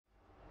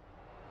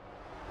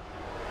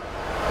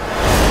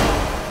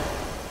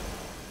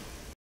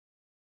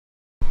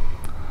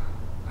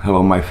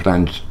Hello my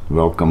friends,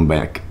 welcome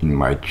back in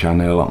my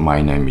channel.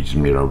 My name is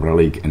Miro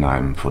Vrlik and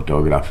I'm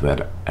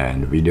photographer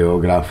and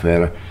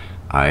videographer.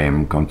 I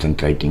am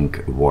concentrating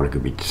work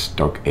with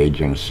stock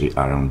agency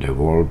around the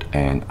world,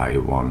 and I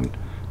want to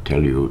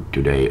tell you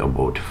today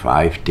about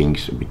 5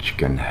 things which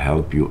can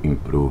help you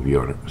improve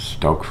your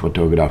stock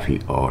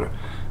photography or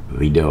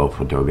video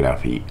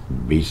photography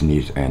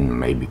business, and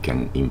maybe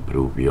can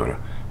improve your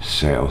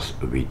sales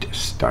with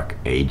stock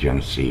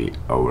agency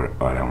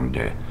around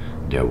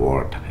the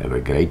world. Have a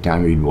great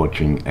time with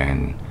watching,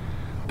 and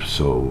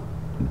so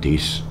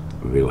this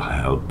will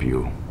help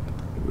you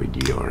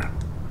with your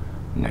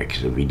next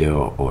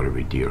video or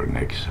with your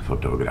next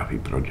photography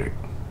project.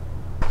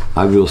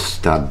 I will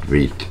start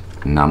with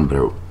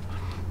number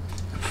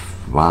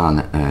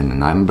one, and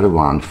number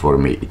one for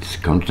me it's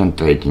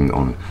concentrating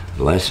on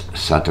less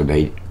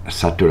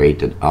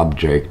saturated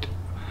object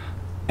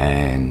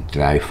and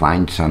try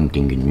find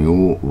something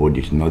new what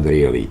is not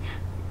really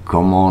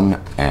common,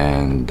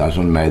 and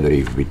doesn't matter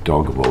if we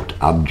talk about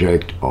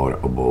object or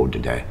about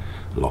the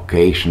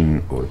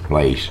location or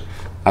place.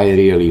 I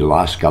really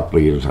last couple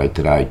of years I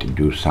tried to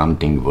do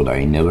something what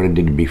I never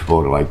did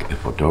before, like a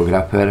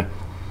photographer,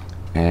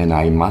 and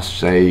I must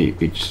say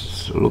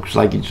it looks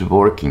like it's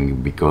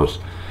working, because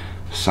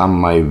some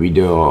my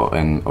video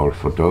and or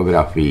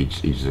photography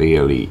is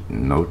really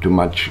not too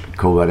much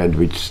covered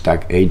with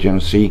stock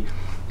agency,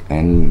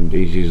 and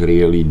this is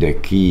really the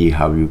key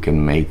how you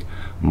can make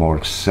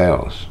more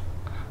sales.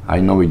 I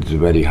know it's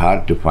very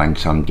hard to find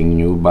something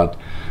new, but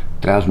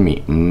trust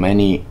me,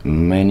 many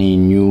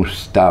new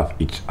stuff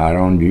it's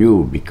around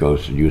you,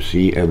 because you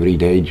see every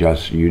day,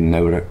 just you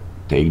never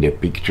take the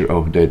picture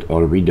of that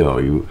or video.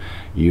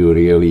 You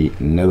really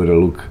never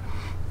look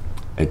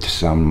at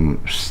some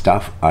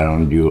stuff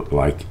around you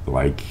like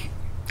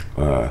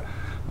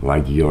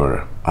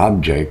your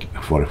object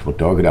for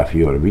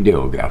photography or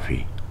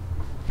videography.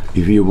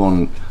 If you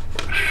want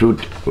shoot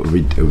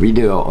with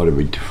video or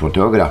with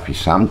photography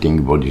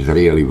something what is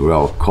really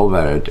well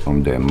covered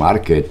on the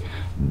market,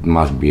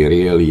 must be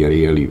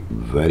really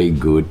very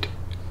good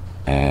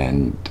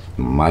and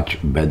much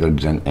better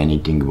than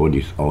anything what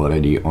is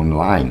already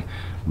online.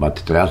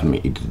 But trust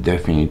me, it's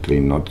definitely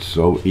not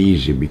so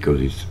easy,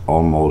 because it's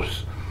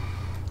almost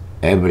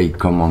every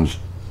common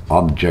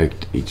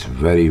object it's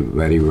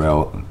very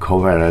well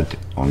covered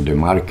on the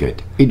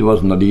market. It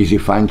was not easy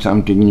to find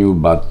something new,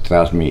 but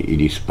trust me,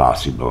 it is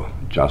possible.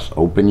 Just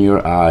open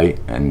your eye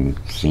and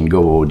think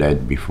about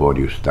that before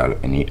you start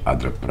any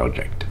other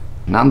project.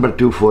 Number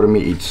 2 for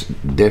me, it's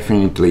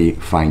definitely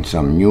find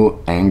some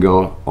new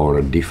angle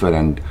or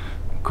different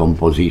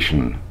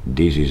composition.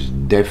 This is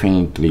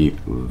definitely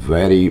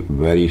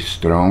very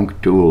strong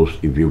tools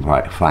if you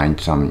find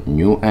some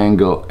new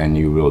angle and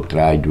you will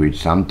try to do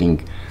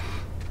something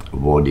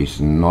what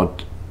is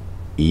not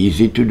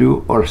easy to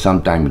do, or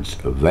sometimes it's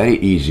very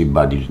easy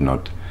but it's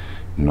not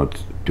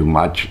too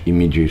much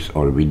images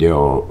or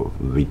video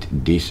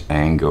with this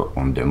angle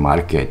on the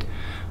market.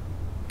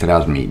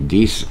 Trust me,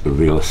 this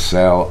will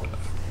sell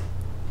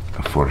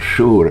for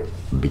sure,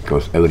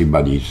 because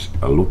everybody is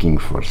looking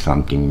for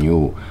something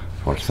new,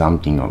 for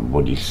something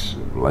what is,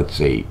 let's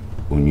say,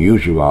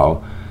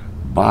 unusual,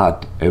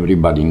 but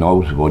everybody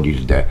knows what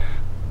is the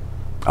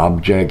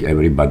object,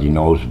 everybody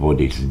knows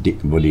what is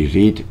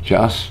it,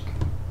 just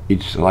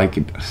it's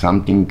like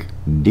something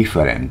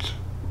different.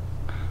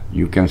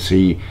 You can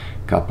see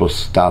couple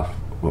stuff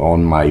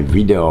on my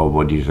video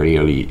what is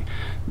really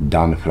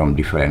done from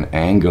different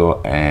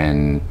angle,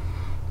 and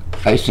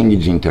I think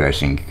it's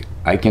interesting.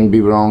 I can be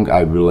wrong,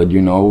 I will let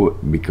you know,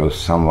 because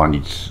someone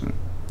is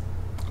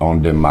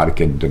on the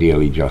market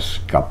really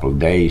just couple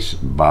days,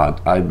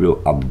 but I will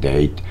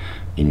update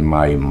in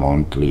my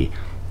monthly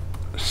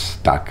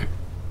stock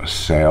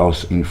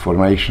sales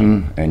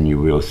information, and you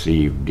will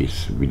see if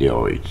this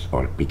video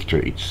or picture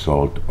is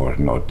sold or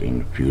not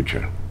in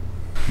future.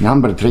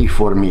 Number 3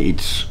 for me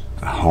it's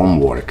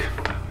homework.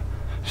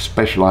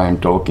 Especially I'm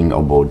talking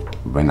about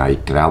when I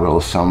travel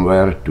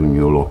somewhere to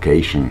new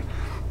location.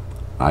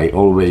 I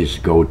always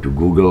go to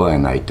Google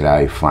and I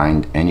try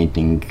find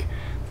anything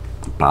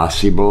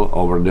possible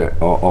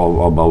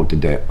about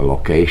the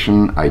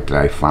location. I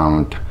try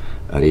found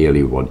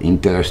really what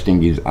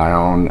interesting is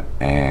around,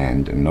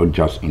 and not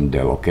just in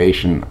the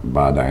location,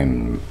 but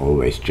I'm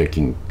always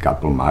checking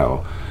couple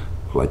mile,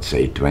 let's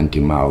say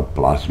 20 mile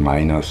plus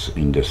minus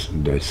in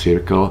the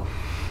circle,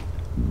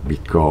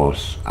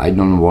 because I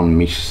don't want to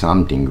miss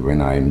something when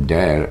I'm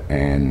there,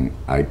 and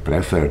I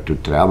prefer to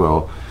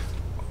travel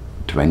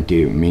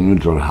 20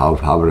 minutes or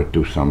half hour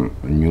to some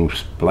new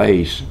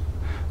place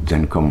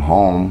than come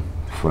home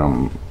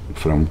from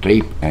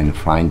trip and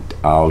find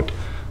out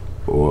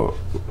or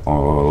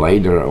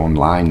later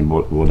online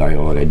what I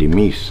already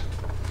miss.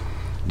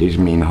 This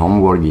means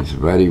homework is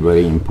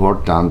very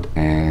important,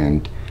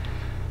 and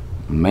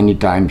many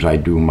times I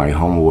do my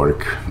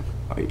homework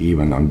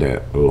even on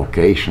the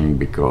location,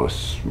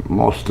 because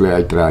mostly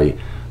I try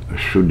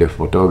shoot the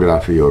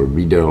photography or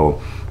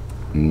video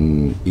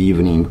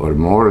evening or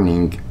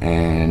morning,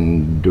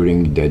 and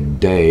during the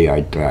day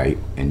I try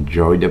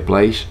enjoy the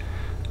place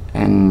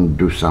and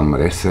do some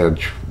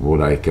research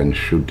what I can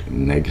shoot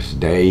next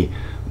day,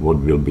 what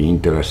will be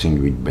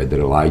interesting with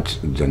better lights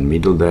than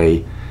middle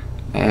day,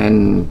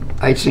 and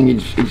I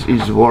think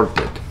it's worth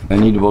it,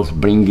 and it was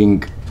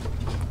bringing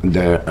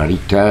the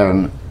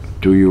return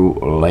to you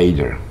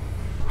later.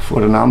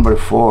 For number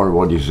 4,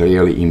 what is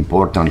really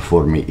important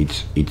for me,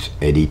 it's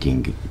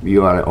editing.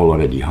 You are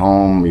already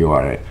home,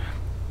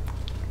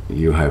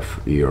 you have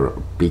your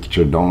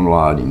picture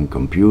download in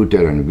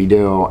computer and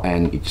video,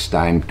 and it's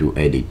time to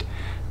edit.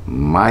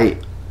 My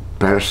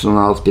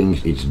personal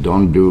things is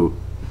don't do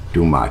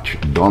too much,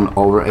 don't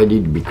over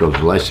edit,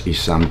 because less is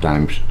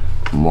sometimes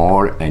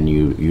more, and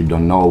you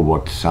don't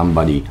know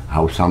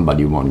how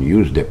somebody want to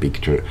use the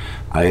picture.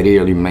 I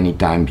really many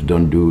times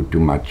don't do too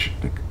much,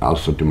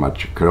 also too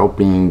much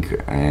cropping,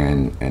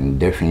 and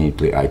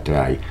definitely I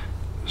try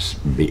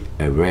stay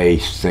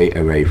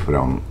away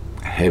from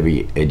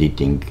heavy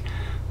editing,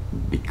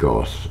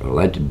 because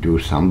let do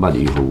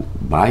somebody who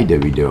buy the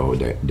video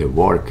the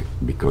work,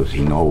 because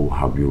he know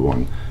how you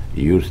want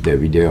use the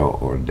video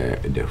or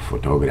the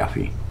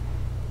photography.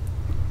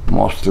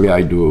 Mostly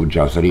I do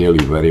just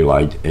really very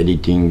light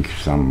editing,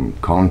 some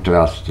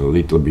contrast, a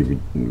little bit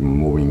with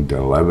moving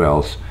the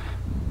levels,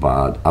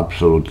 but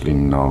absolutely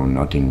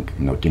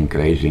nothing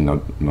crazy,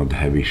 not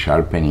heavy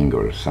sharpening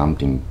or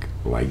something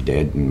like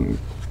that,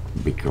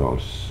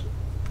 because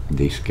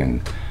this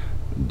can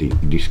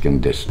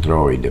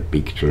destroy the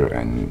picture,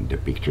 and the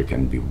picture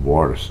can be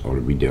worse or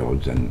video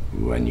than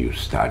when you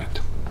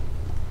start.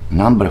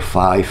 Number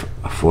 5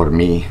 for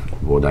me,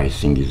 what I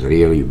think is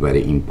really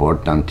very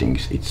important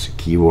things, it's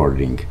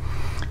keywording.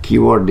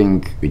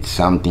 Keywording is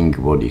something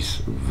what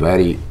is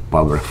very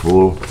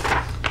powerful,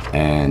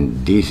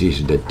 and this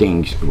is the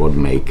things what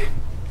make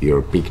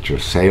your picture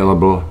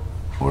saleable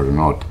or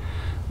not,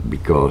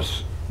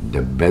 because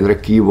the better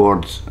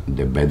keywords,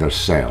 the better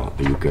sell.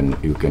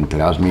 You can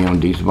trust me on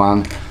this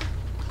one,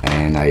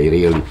 and I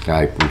really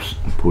try to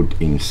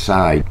put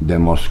inside the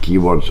most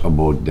keywords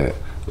about the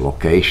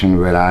location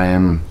where I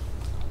am.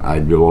 I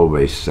will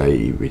always say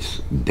if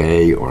it's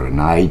day or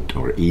night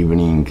or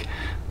evening.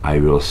 I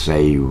will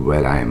say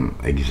where I am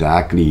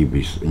exactly, if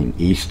it's in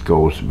East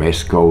Coast,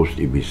 West Coast,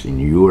 if it's in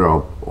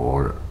Europe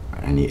or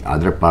any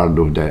other part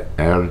of the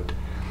earth,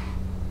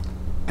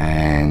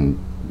 and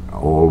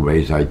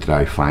always I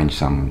try find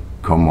some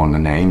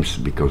common names,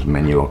 because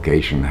many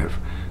locations have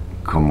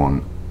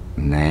common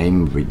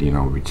name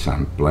with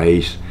some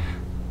place.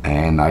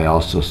 And I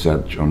also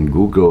search on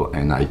Google,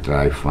 and I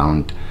try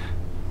found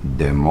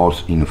the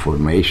most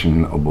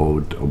information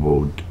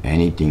about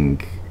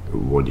anything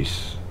what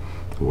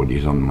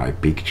is on my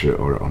picture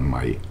or on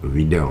my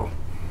video.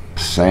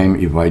 Same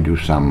if I do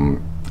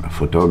some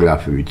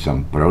photography with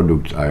some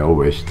products, I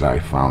always try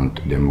found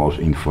the most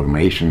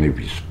information. If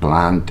it's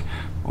plant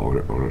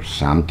or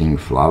something,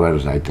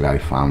 flowers, I try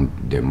found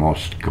the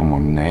most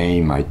common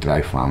name. I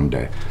try found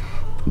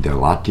the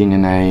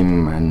Latin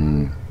name,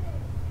 and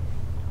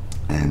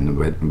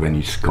when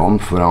it's come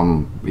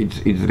from, it's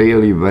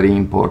really very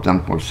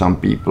important for some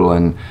people,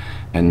 and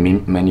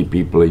many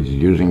people is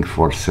using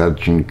for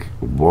searching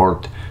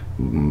word.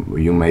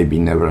 You maybe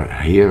never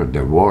hear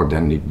the word,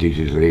 and this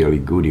is really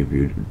good if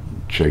you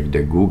check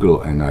the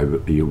Google, and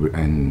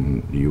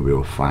you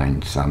will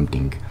find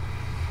something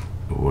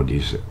what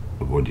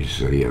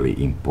is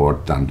really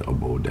important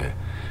about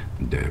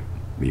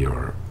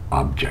your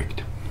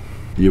object.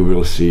 You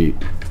will see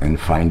and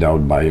find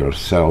out by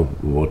yourself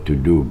what to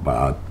do,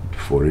 but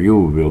for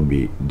you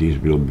this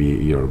will be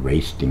your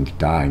wasting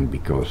time,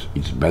 because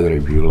it's better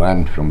if you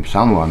learn from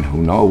someone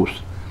who knows,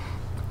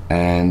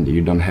 and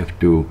you don't have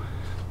to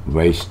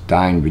waste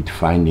time with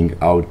finding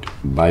out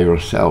by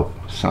yourself.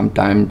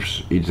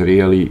 Sometimes it's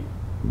really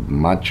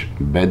much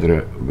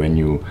better when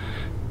you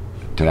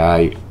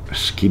try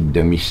skip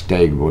the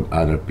mistake what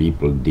other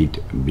people did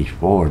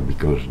before,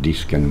 because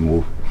this can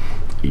move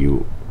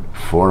you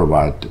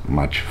forward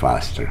much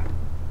faster.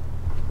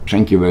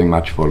 Thank you very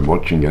much for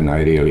watching, and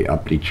I really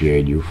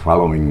appreciate you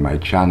following my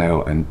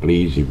channel. And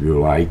please, if you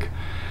like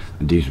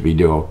this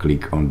video,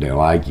 click on the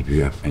like. If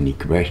you have any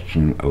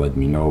question, let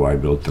me know. I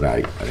will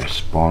try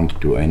respond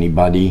to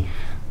anybody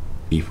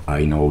if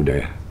I know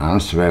the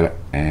answer,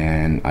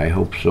 and I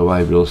hope so.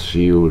 I will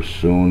see you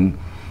soon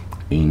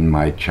in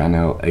my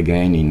channel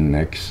again in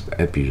next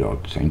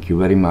episode. Thank you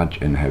very much,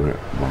 and have a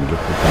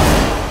wonderful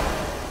time.